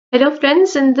Hello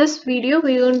friends, in this video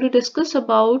we are going to discuss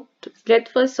about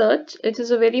breadth first search. It is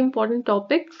a very important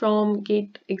topic from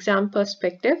GATE exam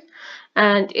perspective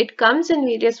and it comes in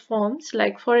various forms.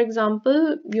 Like for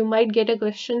example, you might get a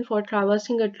question for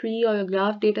traversing a tree or a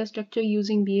graph data structure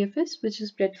using BFS, which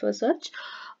is breadth first search,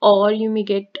 or you may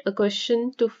get a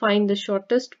question to find the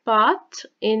shortest path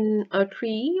in a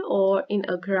tree or in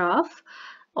a graph,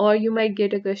 or you might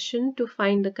get a question to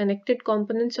find the connected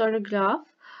components or a graph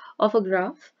of a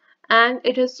graph, and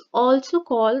it is also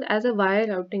called as a wire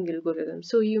routing algorithm.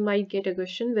 So you might get a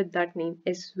question with that name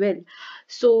as well.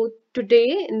 So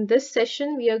today in this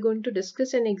session we are going to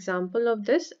discuss an example of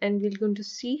this and we're going to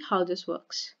see how this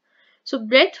works. So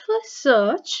breadth first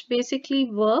search basically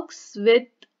works with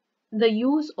the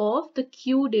use of the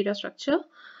queue data structure.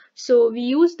 So we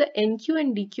use the NQ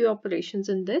and DQ operations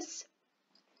in this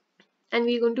and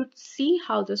we're going to see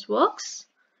how this works.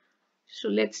 So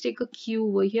let's take a queue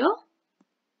over here.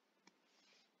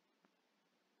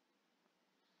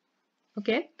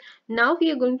 Okay, now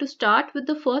we are going to start with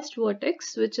the first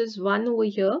vertex, which is 1 over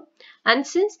here, and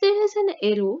since there is an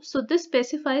arrow, so this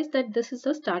specifies that this is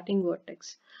the starting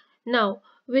vertex. Now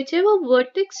whichever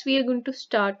vertex we are going to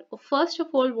start, first of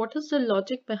all, what is the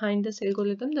logic behind this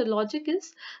algorithm? The logic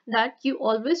is that you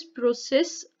always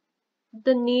process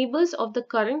the neighbors of the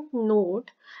current node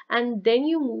and then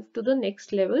you move to the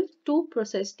next level to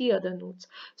process the other nodes.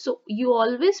 So you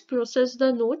always process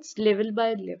the nodes level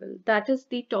by level. That is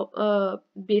the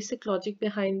basic logic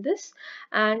behind this,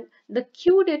 and the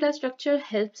queue data structure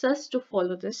helps us to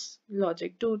follow this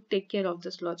logic, to take care of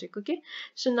this logic. Okay,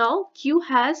 so now queue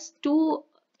has two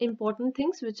important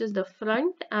things, which is the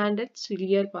front and its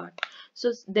rear part.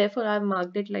 So therefore I've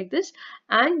marked it like this.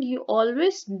 And you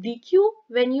always dequeue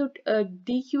when you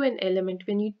dequeue an element.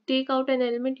 When you take out an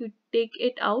element, you take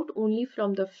it out only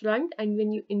from the front, and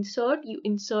when you insert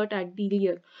at the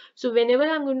rear. So whenever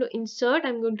I'm going to insert,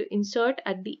 I'm going to insert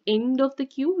at the end of the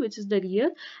queue, which is the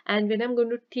rear, and when I'm going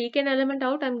to take an element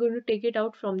out, I'm going to take it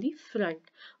out from the front.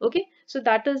 Okay, so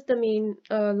that is the main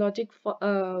logic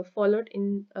followed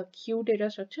in a queue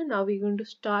data structure. Now we're going to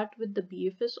start with the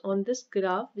BFS on this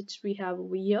graph which we have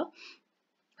over here.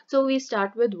 So we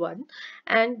start with 1,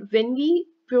 and when we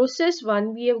process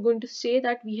 1, we are going to say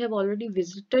that we have already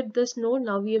visited this node.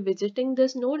 Now we are visiting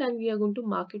this node and we are going to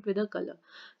mark it with a color.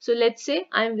 So let's say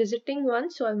I am visiting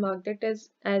 1, so I marked it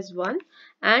as 1,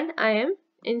 and I am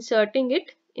inserting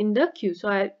it in the queue. So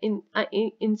I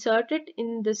insert it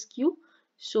in this queue.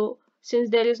 So since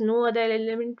there is no other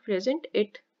element present,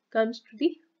 it comes to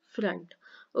the front.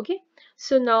 Okay,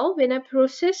 so now when I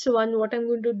process 1, what I'm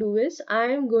going to do is I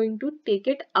am going to take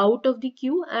it out of the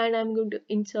queue and I'm going to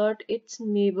insert its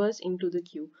neighbors into the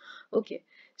queue. Okay,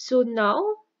 so now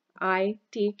I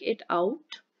take it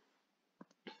out,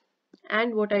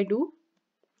 and what I do,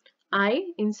 I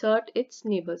insert its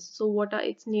neighbors. So what are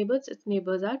its neighbors? Its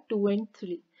neighbors are 2 and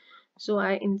 3. So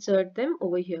I insert them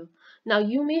over here. Now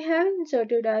you may have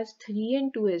inserted as 3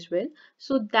 and 2 as well.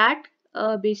 So that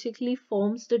basically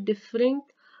forms the different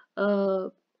uh,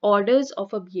 orders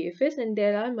of a BFS, and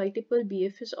there are multiple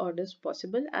BFS orders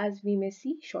possible, as we may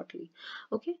see shortly.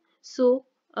 Okay, so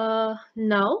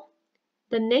now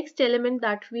the next element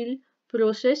that we'll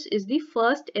process is the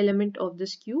first element of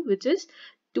this queue, which is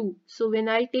 2. So when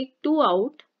I take 2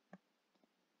 out,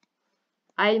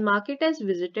 I'll mark it as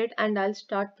visited and I'll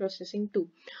start processing 2.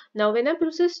 Now when I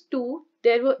process 2,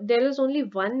 there is only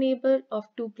one neighbor of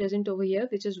 2 present over here,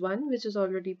 which is 1, which is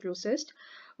already processed,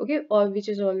 okay, or which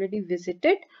is already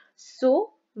visited.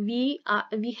 So we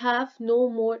have no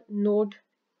more node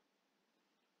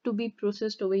to be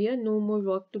processed over here, no more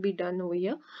work to be done over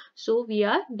here. So we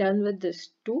are done with this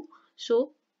 2.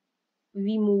 So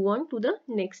we move on to the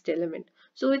next element.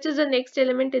 So which is the next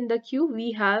element in the queue?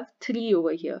 We have 3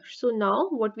 over here. So now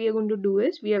what we are going to do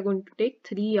is we are going to take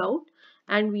 3 out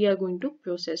and we are going to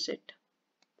process it.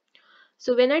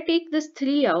 So when I take this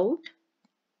 3 out,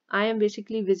 I am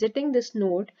basically visiting this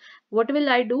node. What will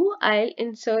I do? I'll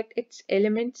insert its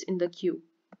elements in the queue.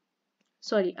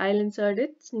 Sorry, I'll insert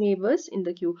its neighbors in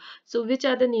the queue. So which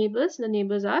are the neighbors? The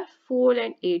neighbors are 4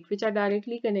 and 8, which are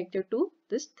directly connected to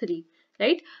this 3,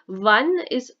 right? 1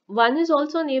 is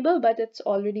also a neighbor, but it's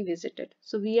already visited.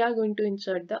 So we are going to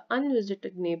insert the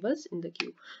unvisited neighbors in the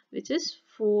queue, which is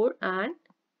 4 and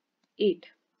 8.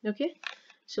 Okay,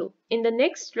 so in the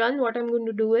next run, what I'm going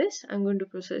to do is I'm going to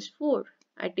process 4.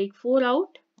 I take 4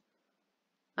 out,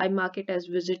 I mark it as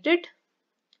visited.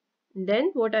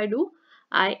 Then what I do,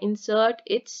 I insert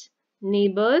its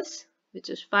neighbors, which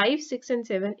is 5, 6 and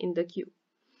 7 in the queue.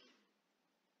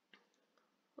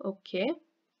 Okay,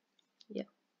 yeah.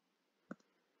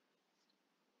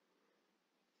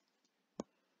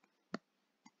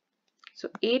 So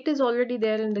 8 is already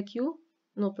there in the queue,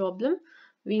 no problem.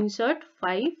 We insert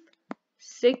 5,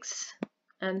 6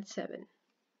 and 7.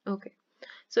 Okay.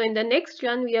 So in the next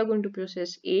run we are going to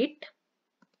process 8.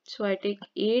 So I take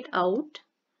 8 out,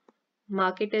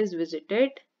 mark it as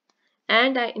visited,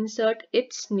 and I insert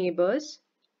its neighbors,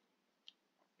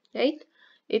 right?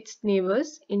 Its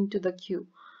neighbors into the queue.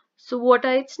 So what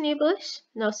are its neighbors?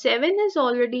 Now 7 is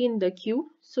already in the queue,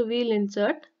 so we'll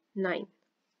insert 9.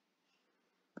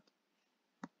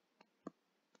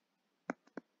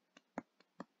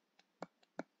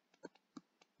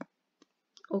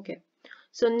 Okay.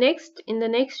 So next, in the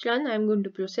next run, I'm going to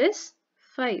process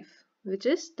 5, which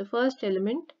is the first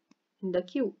element in the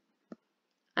queue.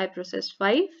 I process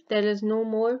 5. There is no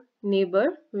more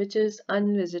neighbor which is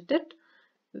unvisited.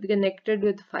 We connected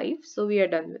with 5, so we are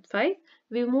done with 5.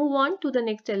 We move on to the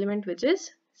next element, which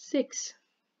is 6.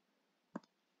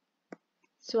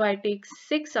 So I take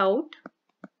 6 out,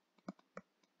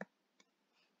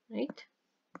 right?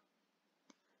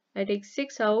 I take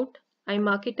 6 out. I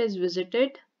mark it as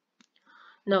visited.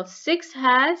 Now 6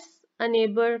 has a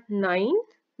neighbor 9,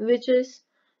 which is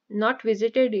not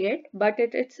visited yet, but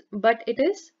it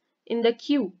is in the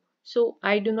queue. So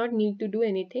I do not need to do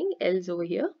anything else over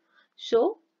here.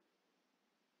 So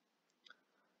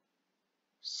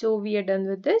we are done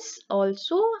with this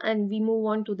also, and we move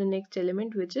on to the next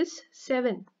element, which is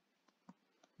 7.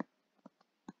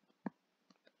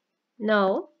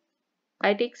 Now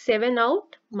I take 7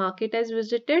 out, mark it as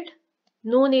visited.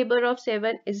 No neighbor of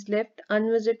 7 is left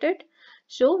unvisited.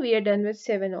 So we are done with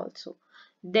 7 also.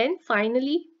 Then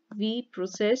finally we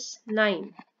process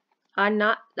 9,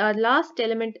 our last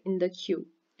element in the queue.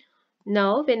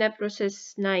 Now when I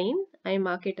process 9, I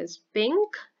mark it as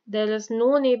pink. There is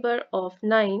no neighbor of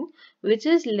 9 which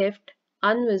is left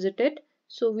unvisited.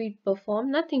 So we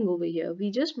perform nothing over here. We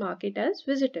just mark it as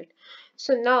visited.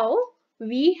 So now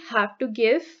we have to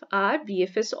give our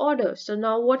Bfs order. So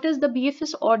now what is the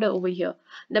Bfs order over here?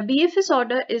 The Bfs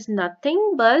order is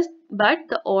nothing but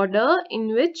the order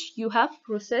in which you have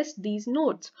processed these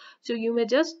nodes. So you may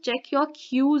just check your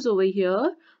queues over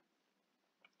here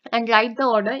and write the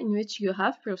order in which you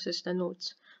have processed the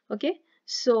nodes. Okay,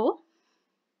 so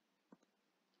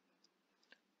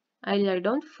I'll write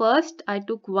down. First I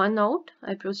took 1 out,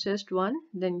 I processed 1,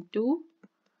 then 2,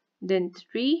 then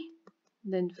 3,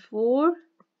 then 4,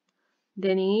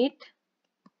 then 8,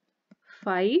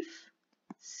 5,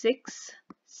 6,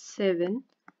 7,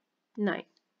 9.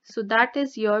 So that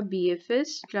is your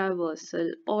Bfs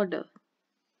traversal order.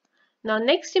 Now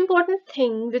next important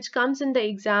thing which comes in the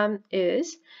exam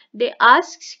is they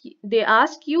ask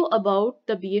you about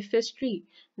the Bfs tree,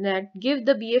 that give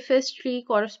the Bfs tree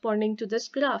corresponding to this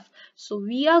graph. So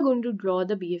we are going to draw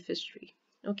the Bfs tree.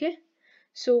 Okay.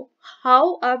 So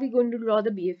how are we going to draw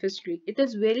the Bfs tree? It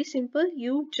is very simple.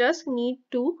 You just need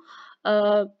to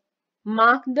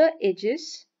mark the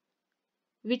edges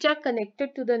which are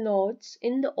connected to the nodes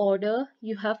in the order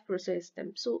you have processed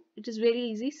them. So it is very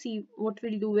easy. See, what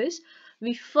we'll do is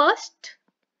we first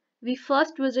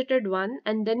visited 1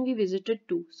 and then we visited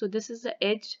 2. So this is the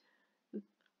edge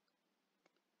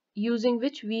using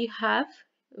which we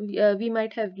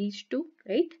might have reached 2,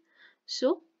 right?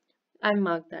 So I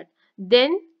mark that.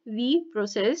 Then we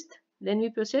processed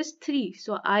 3.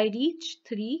 So I reached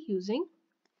 3 using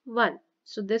 1.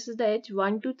 So this is the edge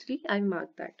 1 to 3. I mark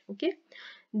that. Okay.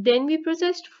 Then we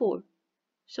processed 4.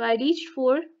 So I reached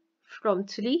 4 from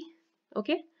 3.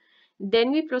 Okay.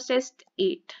 Then we processed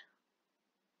 8.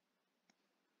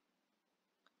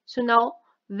 So now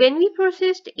when we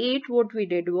processed 8, what we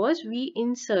did was we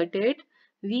inserted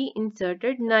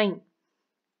 9.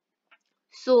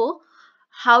 So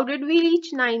how did we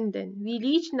reach 9 then? We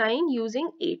reached 9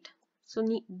 using 8. So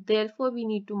therefore we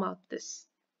need to mark this.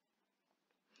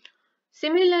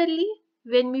 Similarly,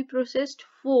 when we processed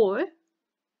 4,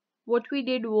 what we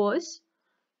did was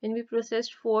when we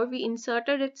processed 4, we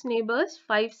inserted its neighbors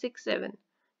 5, 6, 7.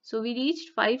 So we reached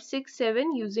 5, 6,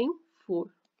 7 using 4.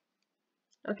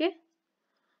 Okay.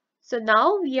 So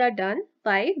now we are done.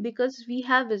 Why? Because we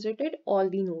have visited all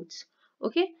the nodes.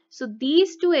 Okay. So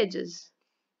these two edges,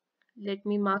 let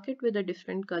me mark it with a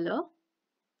different color.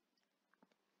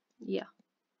 Yeah.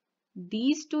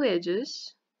 These two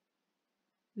edges,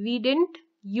 we didn't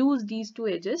use these two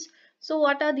edges. So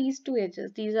what are these two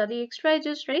edges? These are the extra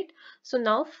edges, right? So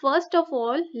now first of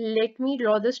all, let me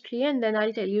draw this tree and then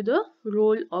I'll tell you the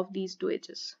role of these two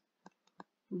edges.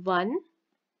 1,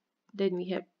 then we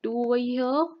have 2 over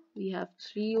here, we have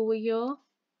 3 over here,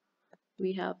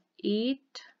 we have 8,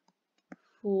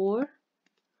 4,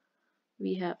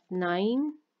 we have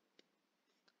 9,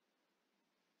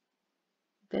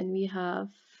 then we have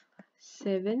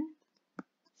 7,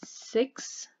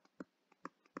 6,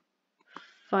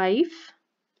 5,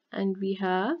 and we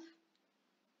have,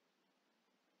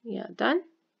 yeah, done.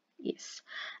 Yes,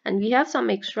 and we have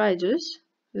some extra edges,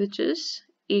 which is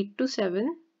 8 to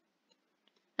 7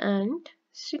 and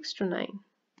 6 to 9.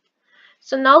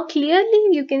 So now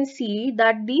clearly you can see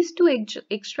that these two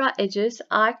extra edges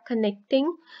are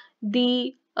connecting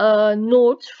the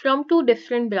nodes from two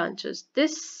different branches.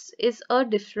 This is a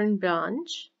different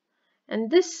branch and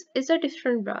this is a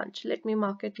different branch. Let me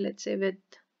mark it, let's say with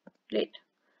red.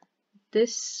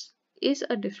 This is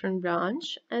a different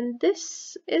branch and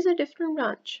this is a different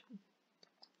branch.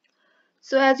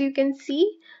 So as you can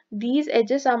see, these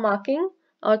edges are marking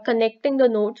or connecting the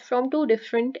nodes from two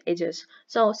different edges.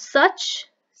 So such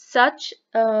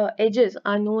edges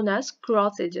are known as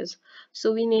cross edges.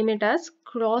 So we name it as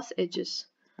cross edges.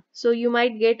 So you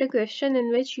might get a question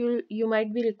in which you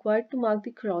might be required to mark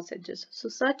the cross edges. So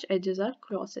such edges are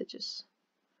cross edges.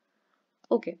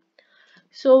 Okay.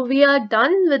 So we are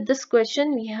done with this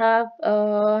question. We have,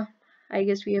 I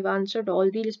guess we have answered all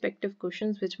the respective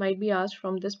questions which might be asked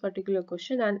from this particular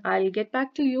question, and I'll get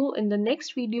back to you in the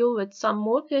next video with some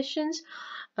more questions,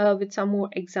 with some more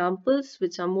examples,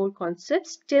 with some more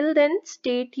concepts. Till then,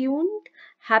 stay tuned,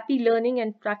 happy learning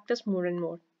and practice more and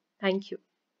more. Thank you.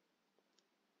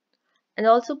 And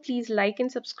also please like and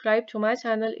subscribe to my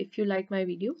channel if you like my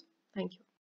video. Thank you.